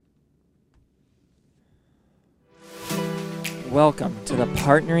Welcome to the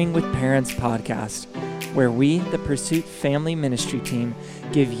Partnering with Parents podcast, where we, the Pursuit Family Ministry team,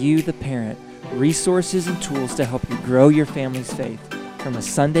 give you, the parent, resources and tools to help you grow your family's faith from a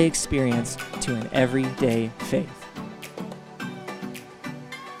Sunday experience to an everyday faith.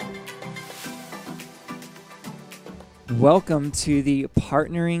 Welcome to the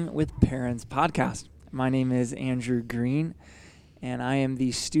Partnering with Parents podcast. My name is Andrew Green, and I am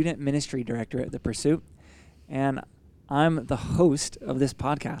the Student Ministry Director at the Pursuit, and I'm the host of this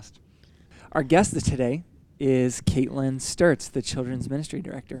podcast. Our guest today is Caitlin Sturts, the Children's Ministry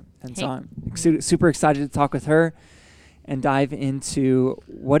Director. And so I'm super excited to talk with her and dive into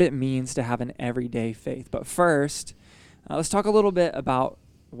what it means to have an everyday faith. But first, let's talk a little bit about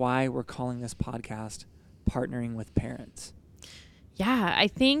why we're calling this podcast Partnering with Parents. Yeah, I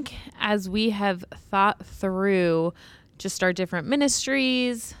think as we have thought through just our different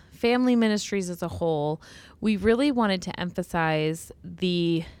ministries, family ministries as a whole, we really wanted to emphasize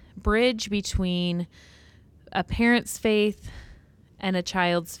the bridge between a parent's faith and a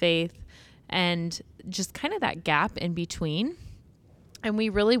child's faith and just kind of that gap in between. And we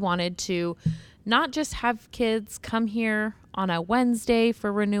really wanted to not just have kids come here on a Wednesday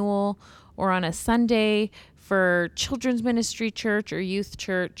for renewal or on a Sunday for children's ministry church or youth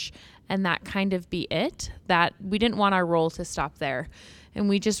church and that kind of be it, that we didn't want our role to stop there. And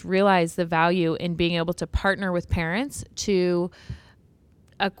we just realized the value in being able to partner with parents to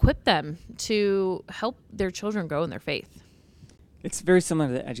equip them to help their children grow in their faith. It's very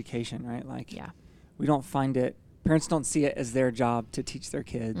similar to education, right? We don't find it, parents don't see it as their job to teach their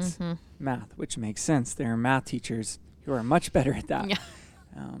kids math, which makes sense. There are math teachers who are much better at that. Yeah.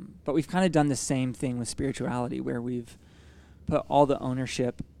 But we've kind of done the same thing with spirituality, where we've put all the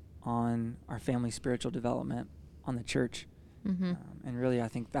ownership on our family spiritual development on the church. And really, I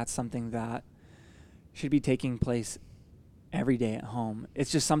think that's something that should be taking place every day at home.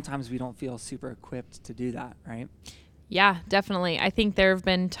 It's just sometimes we don't feel super equipped to do that, right? Yeah, definitely. I think there have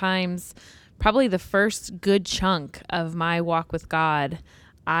been times, probably the first good chunk of my walk with God,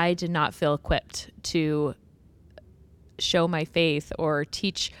 I did not feel equipped to show my faith or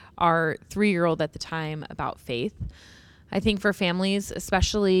teach our 3-year-old at the time about faith. I think for families,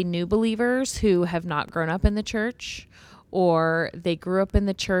 especially new believers who have not grown up in the church, or they grew up in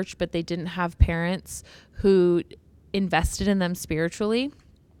the church, but they didn't have parents who invested in them spiritually,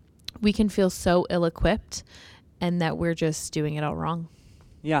 we can feel so ill-equipped and that we're just doing it all wrong.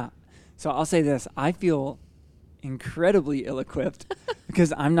 Yeah. So I'll say this. I feel incredibly ill-equipped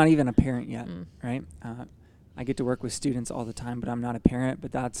because I'm not even a parent yet, right? I get to work with students all the time, but I'm not a parent.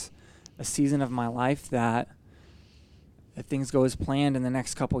 But that's a season of my life that if things go as planned in the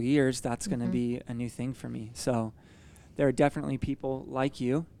next couple years, that's going to be a new thing for me. So there are definitely people like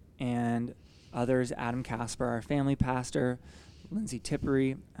you and others, Adam Casper, our family pastor, Lindsay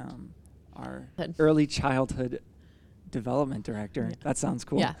Tippery, our early childhood development director. Yeah. That sounds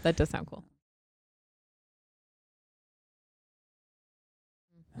cool. Yeah, that does sound cool.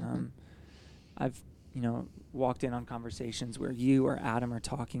 I've, walked in on conversations where you or Adam are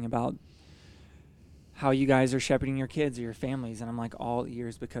talking about how you guys are shepherding your kids or your families, and I'm like all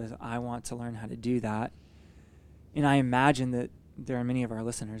ears because I want to learn how to do that. And I imagine that there are many of our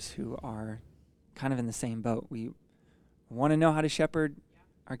listeners who are kind of in the same boat. We want to know how to shepherd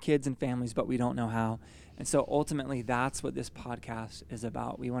our kids and families, but we don't know how. And so ultimately, that's what this podcast is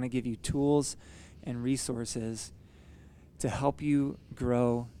about. We want to give you tools and resources to help you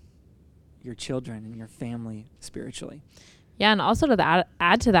grow your children and your family spiritually. Yeah, and also to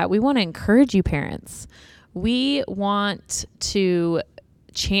add to that, we want to encourage you parents. We want to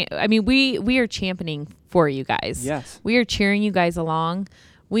we are championing for you guys. Yes. We are cheering you guys along.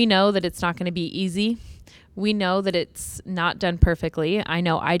 We know that it's not going to be easy. We know that it's not done perfectly. I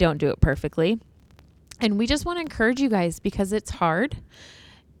know I don't do it perfectly. And we just want to encourage you guys because it's hard.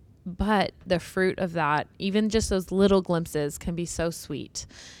 But the fruit of that, even just those little glimpses, can be so sweet.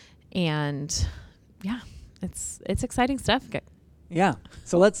 And yeah, it's exciting stuff. Okay. Yeah.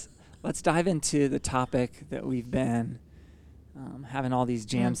 So let's dive into the topic that we've been having all these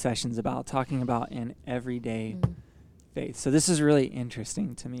jam sessions about, talking about an everyday faith. So this is really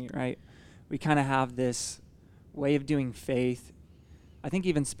interesting to me, right? We kind of have this way of doing faith, I think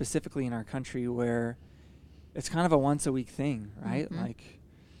even specifically in our country, where it's kind of a once a week thing, right? Like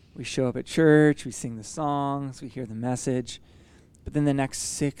we show up at church, we sing the songs, we hear the message, but then the next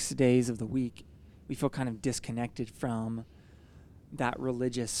 6 days of the week, we feel kind of disconnected from that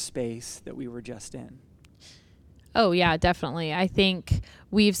religious space that we were just in. Oh, yeah, definitely. I think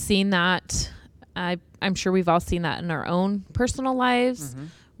we've seen that. I'm sure we've all seen that in our own personal lives.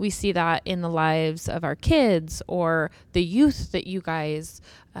 We see that in the lives of our kids or the youth that you guys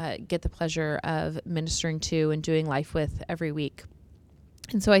get the pleasure of ministering to and doing life with every week.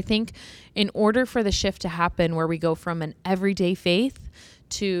 And so I think in order for the shift to happen where we go from an everyday faith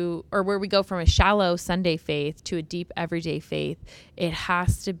or where we go from a shallow Sunday faith to a deep everyday faith, it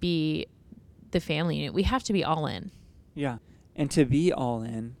has to be the family unit. We have to be all in. Yeah. And to be all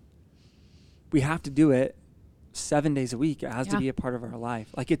in, we have to do it 7 days a week. It has to be a part of our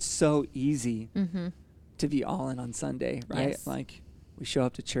life. Like, it's so easy to be all in on Sunday, right? Yes. Like, we show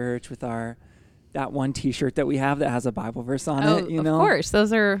up to church with that one T-shirt that we have that has a Bible verse on it, you know? Of course.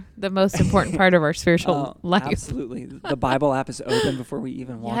 Those are the most important part of our spiritual life. Absolutely. The Bible app is open before we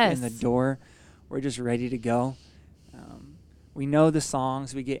even walk in the door. We're just ready to go. We know the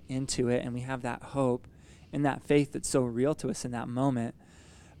songs, we get into it, and we have that hope and that faith that's so real to us in that moment.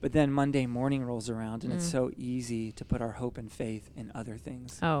 But then Monday morning rolls around, and it's so easy to put our hope and faith in other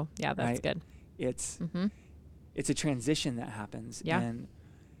things. Oh, yeah, that's right? good. It's a transition that happens. Yeah. And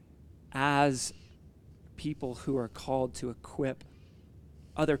as people who are called to equip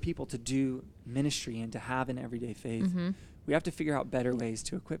other people to do ministry and to have an everyday faith, we have to figure out better ways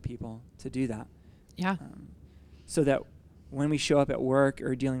to equip people to do that. Yeah. So that when we show up at work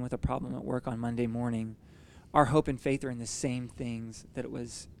or dealing with a problem at work on Monday morning, our hope and faith are in the same things that it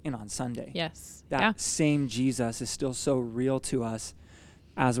was in on Sunday. Yes. That same Jesus is still so real to us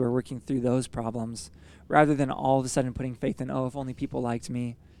as we're working through those problems, rather than all of a sudden putting faith in, if only people liked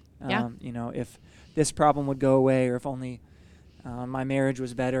me. You know, if this problem would go away, or if only my marriage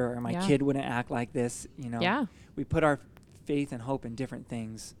was better, or my kid wouldn't act like this, you know. Yeah. We put our faith and hope in different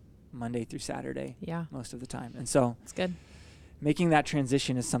things Monday through Saturday most of the time. And so it's good. Making that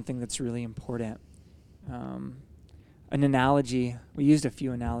transition is something that's really important. An analogy, we used a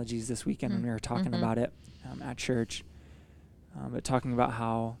few analogies this weekend when we were talking about it at church, but talking about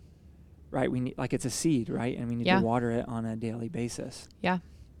how, right, we need, like, it's a seed, right? And we need to water it on a daily basis. Yeah.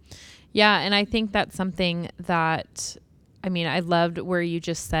 Yeah. And I think that's something that, I mean, I loved where you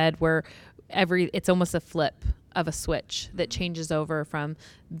just said where it's almost a flip of a switch that changes over from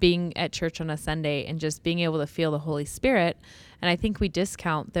being at church on a Sunday and just being able to feel the Holy Spirit. And I think we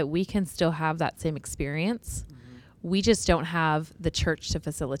discount that we can still have that same experience. We just don't have the church to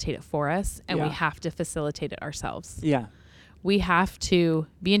facilitate it for us, and we have to facilitate it ourselves. Yeah. We have to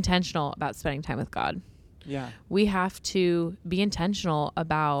be intentional about spending time with God. Yeah. We have to be intentional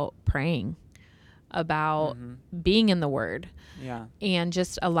about praying, about being in the Word. Yeah. And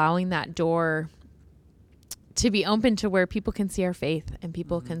just allowing that door to be open to where people can see our faith and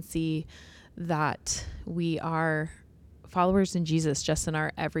people can see that we are followers in Jesus just in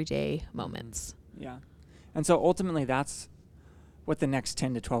our everyday moments. Yeah. And so ultimately that's what the next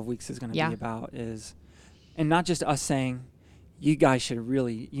 10 to 12 weeks is going to be about, is, and not just us saying, you guys should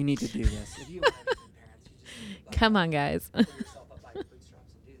really, you need to do this. If you want to be parents, you just need to come on, guys. pull yourself up by your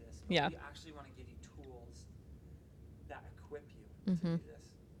bootstraps and do this. But Yeah. we actually want to give you tools that equip you to do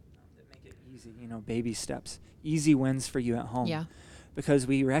this, that make it easy, you know, baby steps, easy wins for you at home. Yeah. Because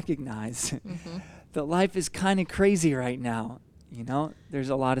we recognize that life is kind of crazy right now. You know, there's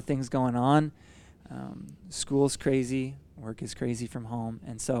a lot of things going on. School's crazy, work is crazy from home.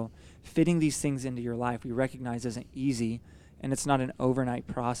 And so fitting these things into your life, we recognize isn't easy, and it's not an overnight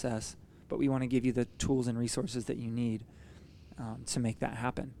process, but we want to give you the tools and resources that you need to make that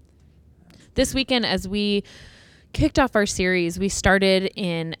happen. This weekend, as we kicked off our series, we started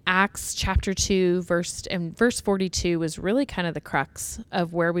in Acts chapter 2, verse 42 was really kind of the crux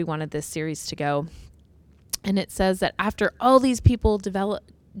of where we wanted this series to go. And it says that after all these people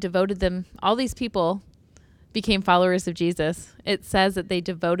all these people became followers of Jesus, it says that they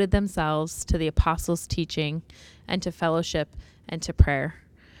devoted themselves to the apostles' teaching and to fellowship and to prayer.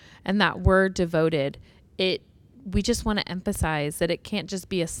 And that word devoted, we just want to emphasize that it can't just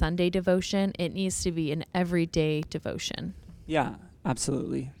be a Sunday devotion. It needs to be an everyday devotion. Yeah,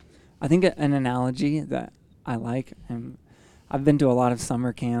 absolutely. I think an analogy that I like, and I've been to a lot of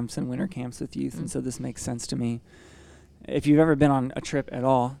summer camps and winter camps with youth, and so this makes sense to me. If you've ever been on a trip at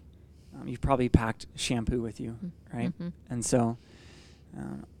all, you've probably packed shampoo with you, right? And so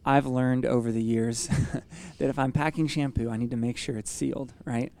I've learned over the years that if I'm packing shampoo, I need to make sure it's sealed,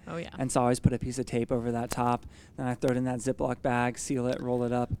 right? Oh, yeah. And so I always put a piece of tape over that top. Then I throw it in that Ziploc bag, seal it, roll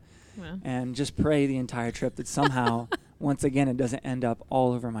it up, and just pray the entire trip that somehow, once again, it doesn't end up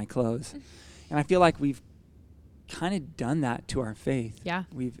all over my clothes. And I feel like we've kind of done that to our faith. Yeah.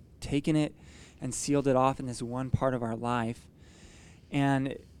 We've taken it and sealed it off in this one part of our life.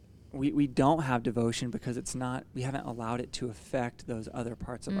 And we don't have devotion because we haven't allowed it to affect those other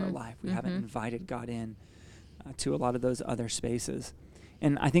parts of our life. We haven't invited God in to a lot of those other spaces.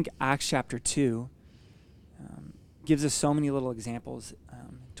 And I think Acts chapter 2 gives us so many little examples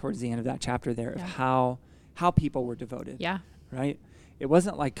towards the end of that chapter there of how people were devoted. Yeah. Right? It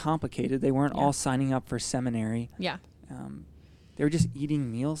wasn't like complicated. They weren't Yeah. all signing up for seminary. Yeah. They were just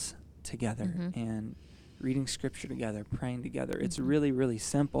eating meals together Mhm. and reading scripture together, praying together. It's Mhm. really, really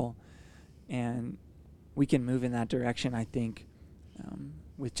simple. And we can move in that direction, I think,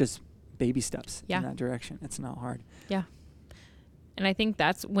 with just baby steps Yeah. in that direction. It's not hard. Yeah. And I think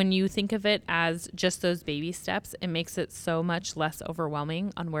that's when you think of it as just those baby steps, it makes it so much less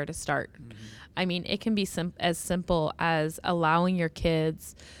overwhelming on where to start. Mm-hmm. I mean, it can be as simple as allowing your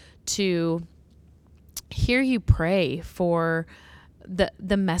kids to hear you pray for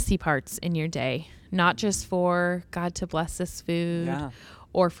the messy parts in your day, not just for God to bless this food Yeah.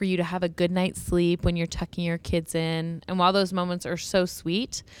 or for you to have a good night's sleep when you're tucking your kids in. And while those moments are so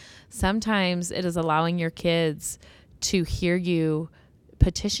sweet, sometimes it is allowing your kids to hear you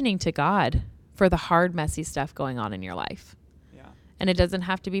petitioning to God for the hard, messy stuff going on in your life. Yeah. And it doesn't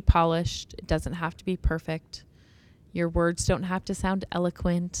have to be polished. It doesn't have to be perfect. Your words don't have to sound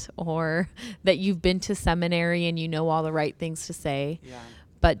eloquent or that you've been to seminary and you know all the right things to say. Yeah.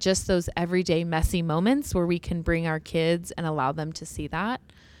 But just those everyday messy moments where we can bring our kids and allow them to see that,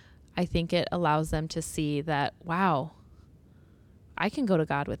 I think it allows them to see that, wow, I can go to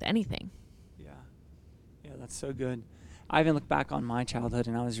God with anything. Yeah, that's so good. I even look back on my childhood,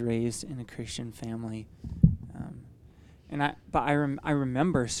 and I was raised in a Christian family, I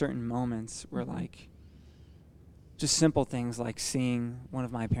remember certain moments where like just simple things like seeing one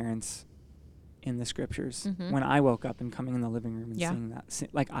of my parents in the scriptures when I woke up and coming in the living room and seeing that.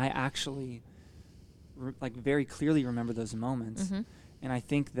 Like I actually very clearly remember those moments, and I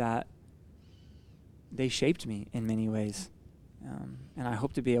think that they shaped me in many ways, and I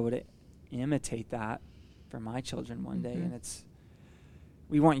hope to be able to imitate that for my children one day. And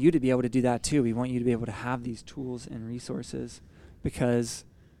we want you to be able to do that too. We want you to be able to have these tools and resources because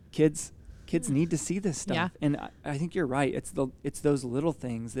kids need to see this stuff. Yeah. And I think you're right. It's those little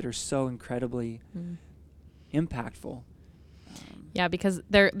things that are so incredibly impactful. Yeah, because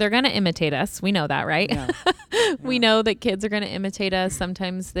they're going to imitate us. We know that, right? Yeah. We know that kids are going to imitate us.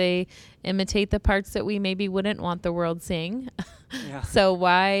 Sometimes they imitate the parts that we maybe wouldn't want the world seeing. Yeah. So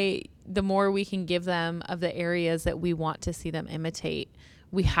the more we can give them of the areas that we want to see them imitate,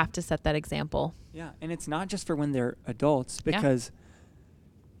 we have to set that example. Yeah, and it's not just for when they're adults because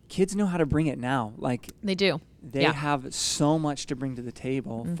kids know how to bring it now. Like they do. They have so much to bring to the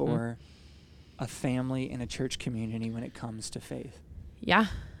table for a family and a church community when it comes to faith. Yeah.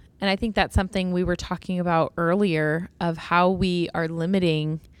 And I think that's something we were talking about earlier of how we are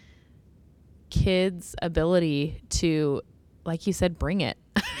limiting kids' ability to, like you said, bring it.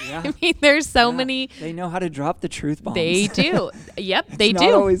 Yeah. I mean, there's so many. They know how to drop the truth bombs. They do. Yep, they it's do.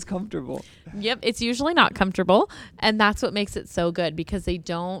 not always comfortable. Yep, it's usually not comfortable. And that's what makes it so good because they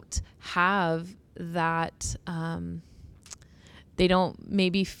don't have that, they don't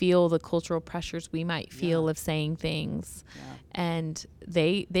maybe feel the cultural pressures we might feel of saying things. Yeah. And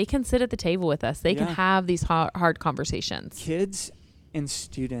they can sit at the table with us. They can have these hard conversations. Kids and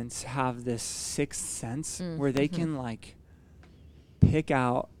students have this sixth sense where they can like pick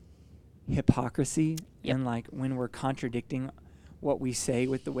out hypocrisy and like when we're contradicting what we say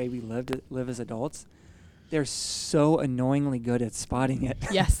with the way we live as adults. They're so annoyingly good at spotting it.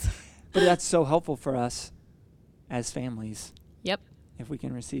 Yes. But that's so helpful for us as families. Yep. If we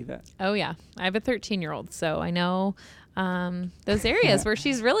can receive it. Oh yeah. I have a 13-year-old, so I know those areas where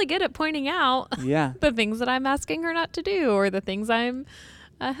she's really good at pointing out the things that I'm asking her not to do or the things I'm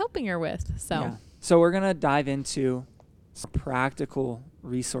helping her with. So So we're going to dive into some practical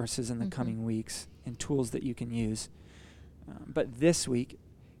resources in the coming weeks and tools that you can use. But this week,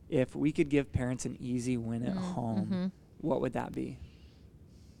 if we could give parents an easy win at home, what would that be?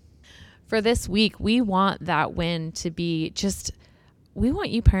 For this week, we want that win to be we want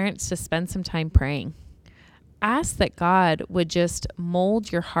you parents to spend some time praying. Ask that God would just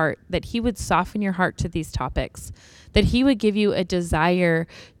mold your heart, that he would soften your heart to these topics, that he would give you a desire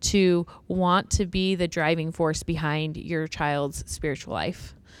to want to be the driving force behind your child's spiritual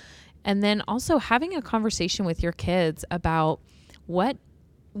life. And then also having a conversation with your kids about what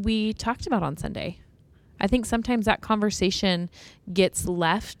we talked about on Sunday. I think sometimes that conversation gets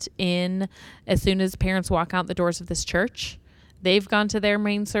left in as soon as parents walk out the doors of this church. They've gone to their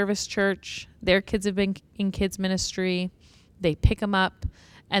main service church. Their kids have been in kids ministry. They pick them up.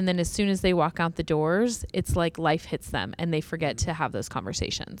 And then as soon as they walk out the doors, it's like life hits them and they forget to have those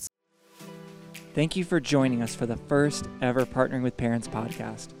conversations. Thank you for joining us for the first ever Partnering with Parents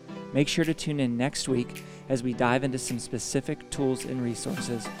podcast. Make sure to tune in next week as we dive into some specific tools and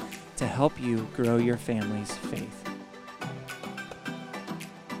resources to help you grow your family's faith.